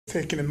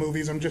taken in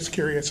movies. I'm just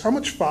curious, how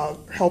much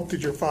help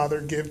did your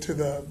father give to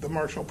the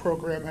Marshall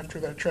program after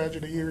that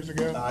tragedy years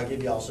ago? I'll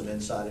give you all some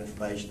inside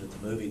information that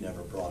the movie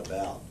never brought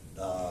about.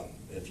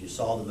 If you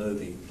saw the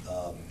movie,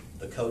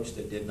 the coach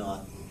that did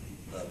not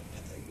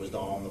was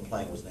not on the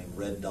plane was named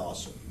Red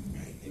Dawson.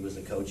 He was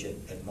the coach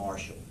at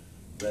Marshall.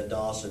 Red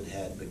Dawson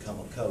had become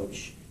a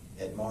coach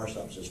at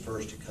Marshall. That was his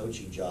first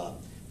coaching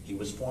job. He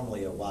was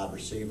formerly a wide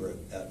receiver,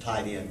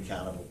 tight end,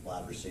 kind of a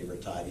wide receiver,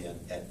 tight end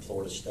at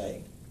Florida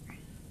State.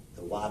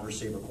 The wide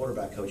receiver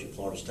quarterback coach at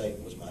Florida State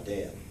was my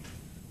dad.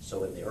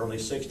 So in the early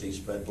 '60s,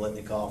 Fred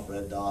Blitnikoff,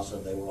 Red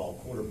Dawson, they were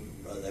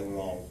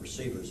all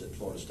receivers at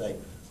Florida State.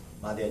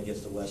 My dad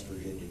gets the West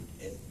Virginia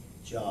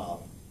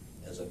job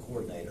as a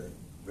coordinator.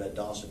 Red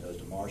Dawson goes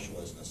to Marshall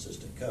as an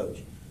assistant coach.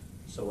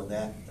 So when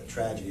that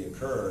tragedy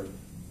occurred,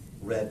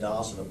 Red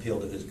Dawson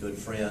appealed to his good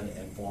friend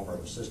and former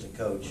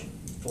coach,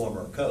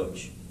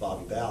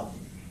 Bobby Bowden,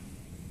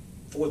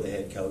 for the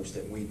head coach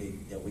that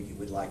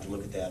we'd like to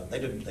look at that.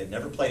 They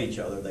never played each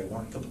other. They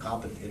weren't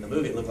in the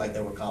movie. It looked like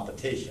they were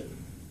competition,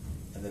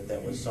 and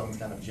that was some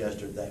kind of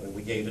gesture that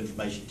we gave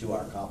information to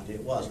our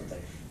competition. It wasn't.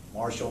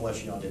 Marshall and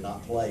West Virginia did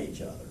not play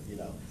each other,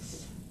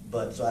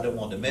 But so I don't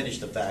want to diminish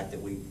the fact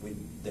that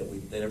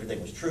that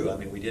everything was true. I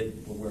mean, we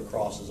wore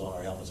crosses on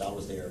our helmets. I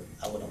was there.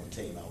 I went on the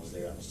team. I was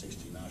there. I was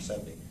 69 or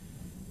 70.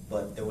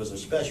 But there was a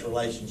special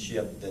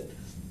relationship that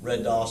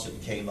Red Dawson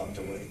came up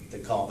to made the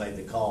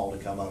call to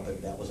come up,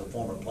 and that was a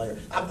former player.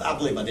 I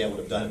believe my dad would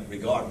have done it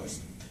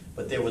regardless.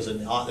 But there was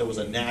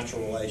a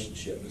natural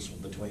relationship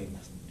between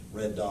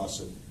Red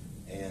Dawson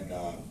and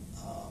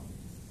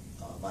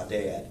my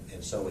dad,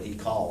 and so when he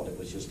called, it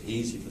was just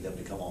easy for them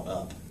to come on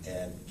up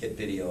and get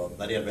video of.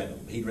 My dad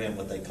ran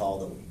what they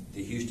call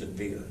the Houston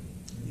Veer.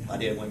 Yeah. My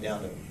dad went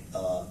down to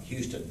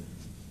Houston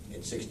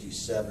in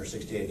 '67 or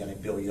 '68. A guy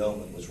named Bill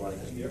Yeoman was running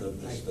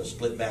the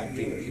split back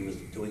veer. He was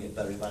doing it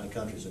better than the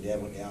country, so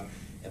Dad went down,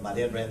 and my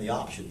dad ran the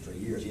option for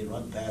years. He had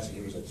run passing.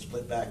 He was a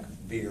split back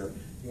veer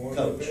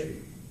coach.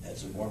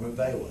 That's what Warren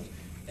Bay was,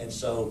 and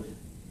so.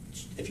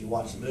 If you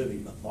watch the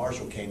movie,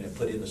 Marshall came and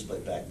put in the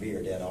split back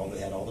veer. Dad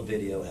had all the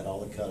video, had all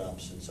the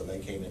cut-ups, and so they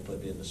came and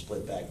put in the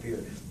split back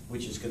veer,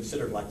 which is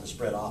considered like the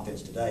spread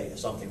offense today,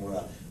 something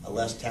where a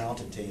less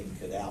talented team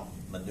could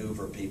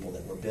outmaneuver people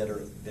that were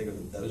bigger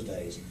than those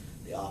days.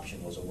 The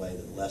option was a way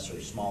that lesser,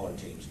 smaller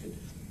teams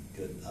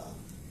could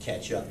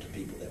catch up to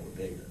people that were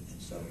bigger, and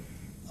so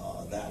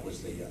that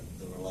was the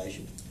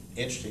relation.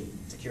 Interesting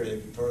to carry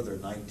it further.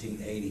 In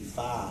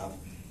 1985,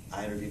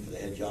 I interviewed for the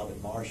head job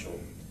at Marshall.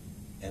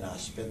 And I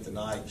spent the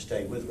night,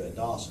 stayed with Red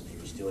Dawson. He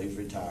was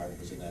retired,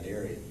 was in that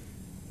area.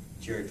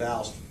 Jerry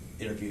Faust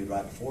interviewed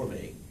right before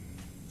me,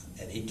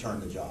 and he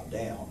turned the job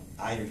down.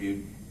 I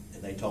interviewed,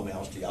 and they told me I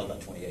was about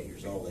 28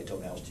 years old. They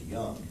told me I was too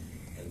young.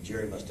 And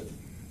Jerry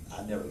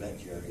I'd never met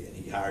Jerry, and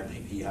he hired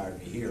me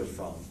here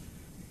from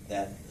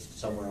that,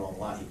 somewhere along the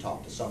line. He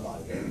talked to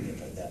somebody there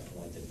at that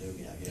point that knew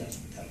me, I guess.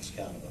 That's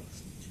kind of an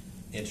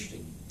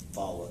interesting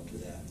follow-up to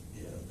that.